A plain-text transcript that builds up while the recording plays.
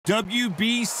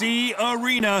WBC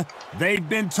Arena. They've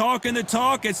been talking the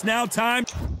talk. It's now time.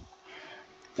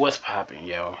 What's poppin',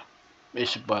 y'all?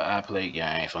 It's your boy I Play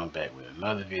Games. I'm back with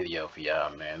another video for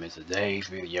y'all, man. In today's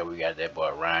video, we got that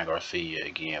boy Ryan Garcia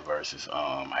again versus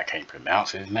I can't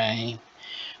pronounce his name.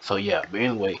 So yeah, but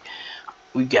anyway,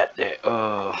 we got that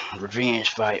revenge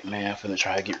fight, man. I'm finna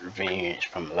try to get revenge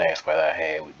from the last fight I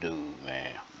had with dude,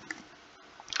 man.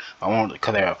 I wanted to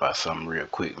clarify something real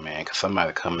quick, man, cause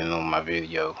somebody commented on my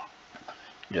video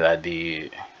that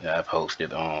I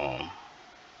posted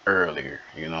earlier,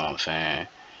 you know what I'm saying?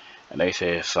 And they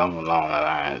said something along the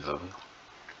lines of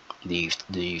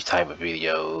these type of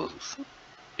videos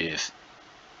is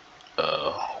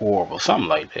horrible, something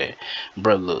like that.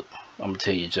 Bro, look, I'm gonna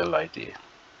tell you just like this.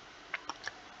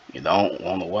 You don't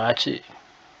want to watch it,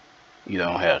 you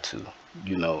don't have to.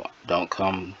 You know, don't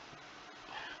come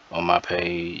on my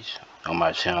page, on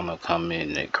my channel, come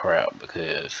in that crap,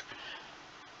 because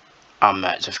I'm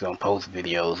not just gonna post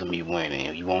videos of me winning.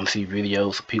 If you want to see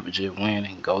videos of people just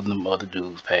winning, go to them other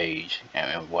dudes' page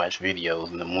and watch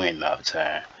videos of them winning all the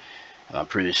time. And I'm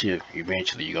pretty sure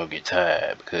eventually you're gonna get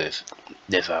tired, because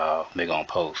that's all they're gonna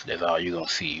post. That's all you're gonna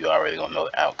see. You already gonna know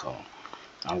the outcome.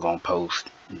 I'm gonna post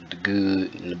the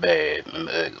good and the bad and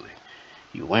the ugly.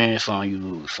 You win some, you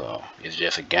lose some. It's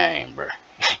just a game, bro.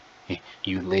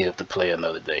 You live to play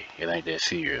another day. It ain't that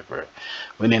serious, bro.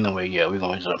 But anyway, yeah, we're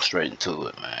gonna jump straight into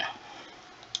it, man.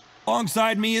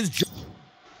 Alongside me is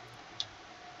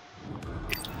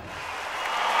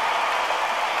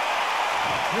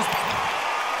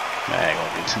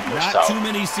Not too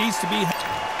many seats to be.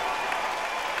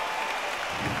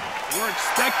 We're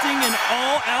expecting an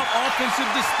all-out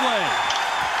offensive display.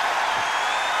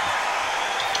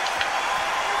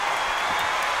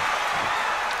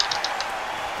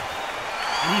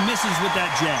 And he misses with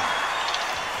that jab.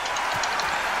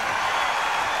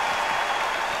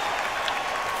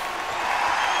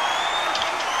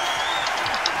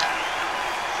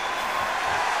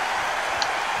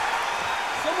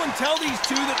 Tell these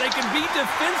two that they can be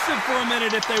defensive for a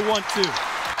minute if they want to.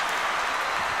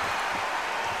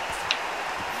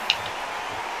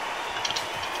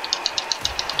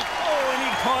 Oh, and he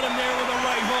caught him there with a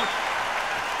right hook.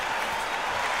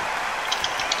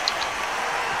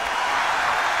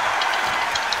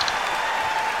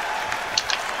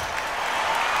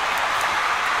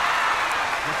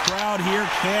 The crowd here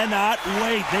cannot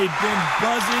wait. They've been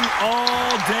buzzing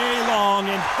all day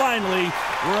long, and finally,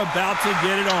 we're about to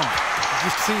get it on. You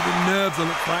see the nerves on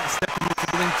the fight stepping into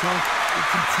the ring, Tom. It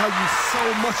can tell you so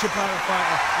much about a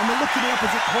fighter. I mean, look at the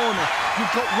opposite corner.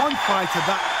 You've got one fighter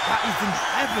that is in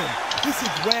heaven. This is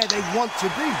where they want to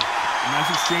be. Nice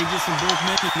exchanges from both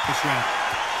men in this round.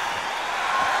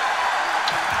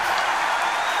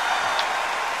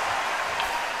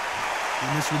 He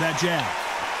missed with that jab.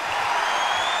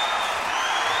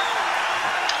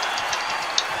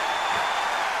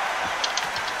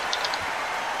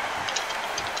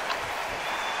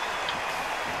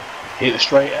 Hit it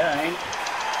straight out, ain't it?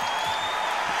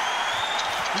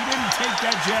 He didn't take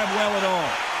that jab well at all.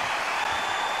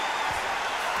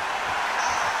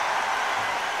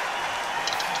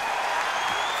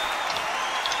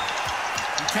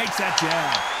 He takes that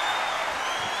jab.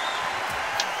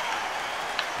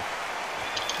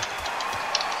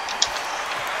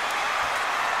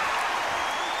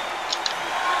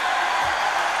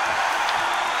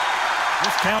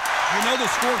 This count. You know the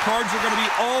scorecards are going to be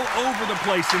all over the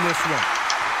place in this one.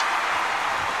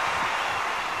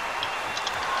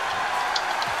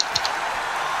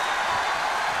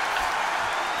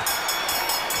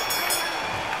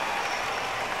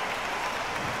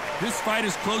 This fight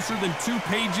is closer than 2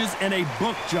 pages in a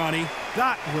book, Johnny.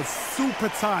 That was super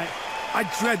tight. I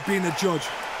dread being a judge.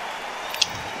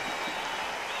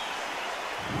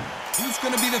 Who's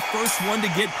going to be the first one to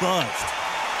get buzzed?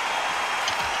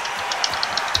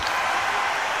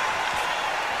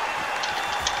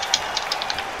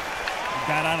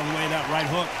 Got out of the way of that right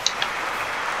hook.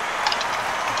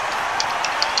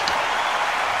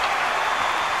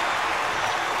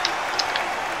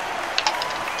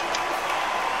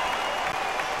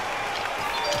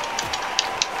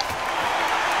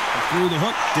 He threw the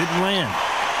hook, didn't land.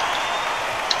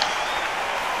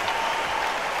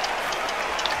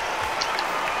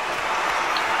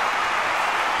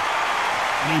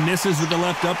 And he misses with the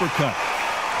left uppercut.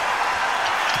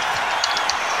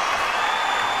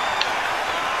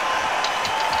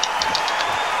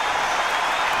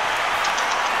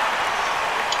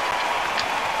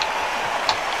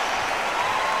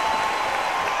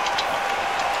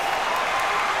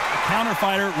 Counter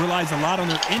fighter relies a lot on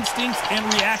their instincts and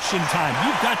reaction time.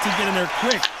 You've got to get in there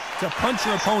quick to punch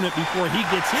your opponent before he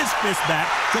gets his fist back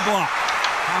to block.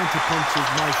 Counterpunch is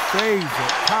my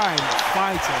favorite kind of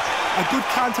fighter. A good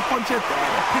counterpuncher, they're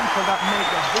the people that make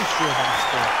the history of our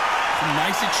sport. Some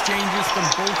nice exchanges from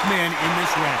both men in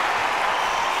this round.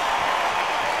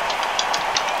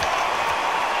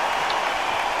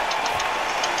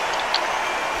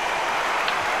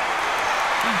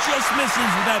 He just misses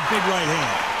with that big right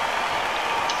hand.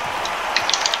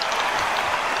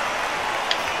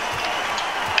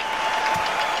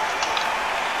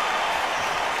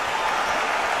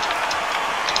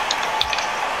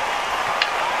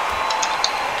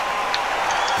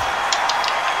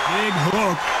 Big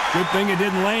hook. Good thing it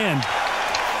didn't land.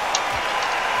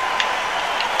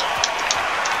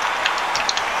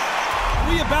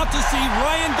 We about to see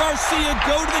Ryan Garcia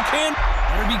go to the can.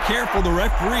 Better be careful. The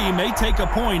referee may take a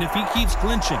point if he keeps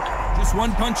clinching. Just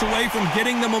one punch away from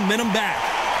getting the momentum back.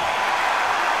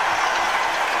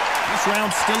 This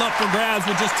round's still up for grabs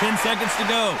with just 10 seconds to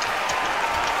go.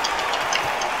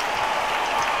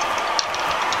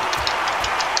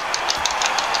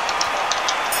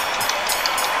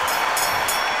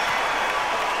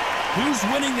 Who's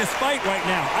winning this fight right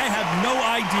now? I have no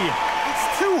idea. It's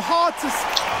too hard to...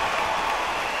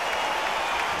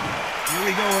 Here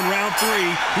we go in round 3.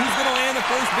 Who's going to land the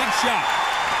first big shot?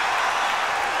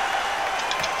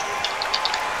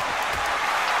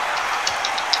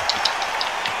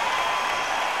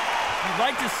 You'd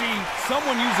like to see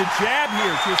someone use a jab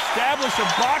here to establish a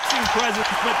boxing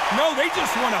presence, but no, they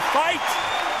just want to fight.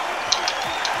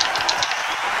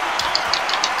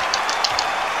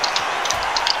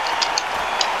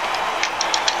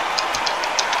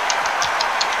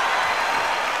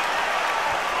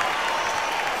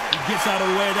 Gets out of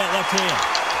the way of that left hand.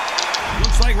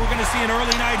 Looks like we're going to see an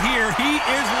early night here. He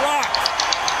is rocked.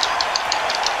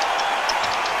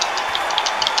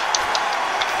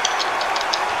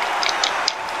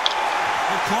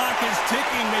 The clock is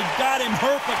ticking. They've got him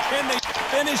hurt, but can they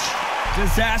finish?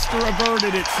 Disaster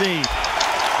averted, it seems.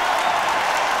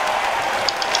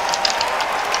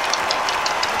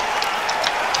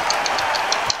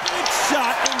 Big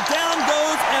shot, and down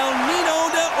goes El Nino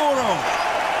de Oro.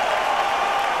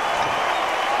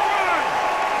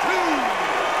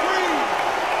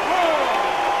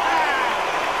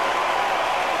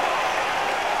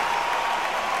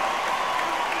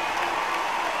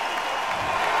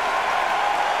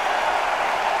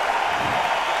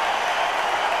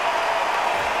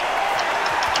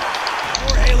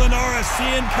 Jorge Linares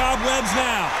seeing cobwebs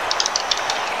now.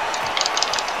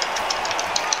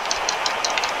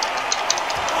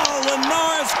 Oh,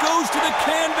 Linares goes to the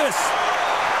canvas.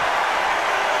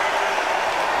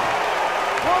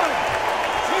 1,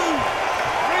 2,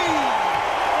 3,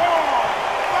 4,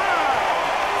 5,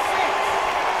 6.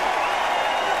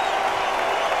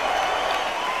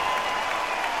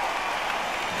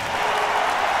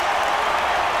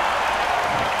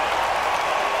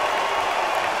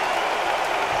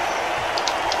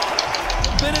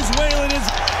 Venezuelan is...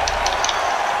 It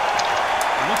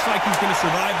looks like he's going to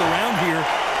survive the round here,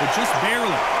 but just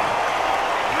barely. 1,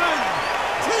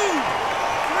 2,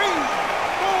 3,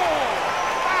 4,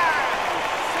 5,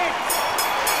 6,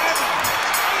 7,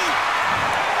 8.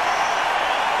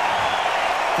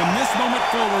 From this moment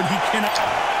forward, he cannot...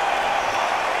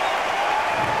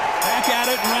 Back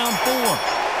at it in round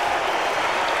 4.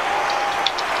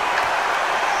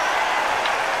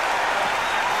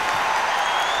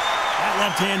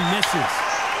 Left hand misses.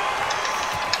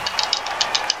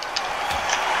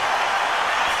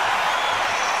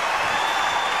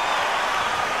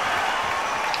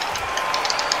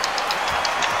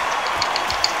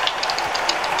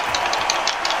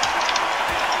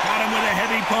 Got him with a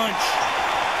heavy punch.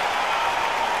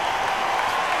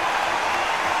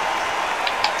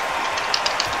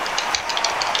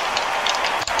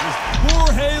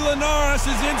 Jorge Linares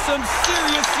is in some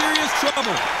serious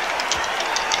trouble.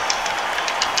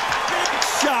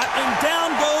 Shot, and down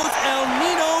goes El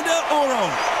Nino de Oro. 1,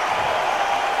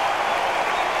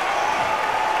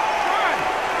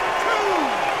 2,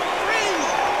 3,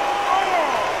 4,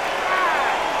 5,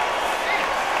 6,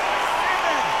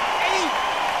 7, 8,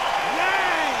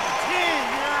 9, 10.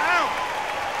 You're out.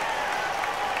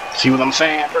 See what I'm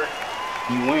saying, bro?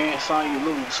 You win some, you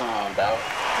lose some, dog.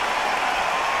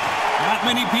 Not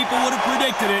many people would have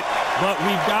predicted it, but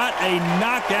we've got a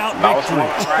knockout That was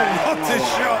victory. What a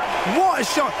shot! What a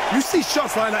shot! You see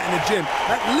shots like that in the gym.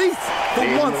 At least for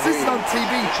once, this is on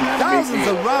TV. Thousands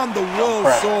around the world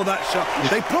saw that shot.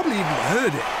 They probably even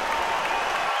heard it.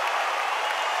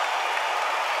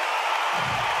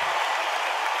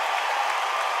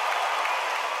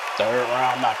 Third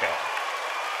round knockout.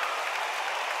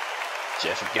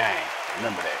 just a game.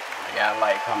 Remember that. You gotta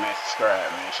like, comment, subscribe,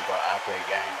 man. It's your boy I Play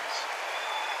Games.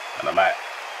 And I'm out.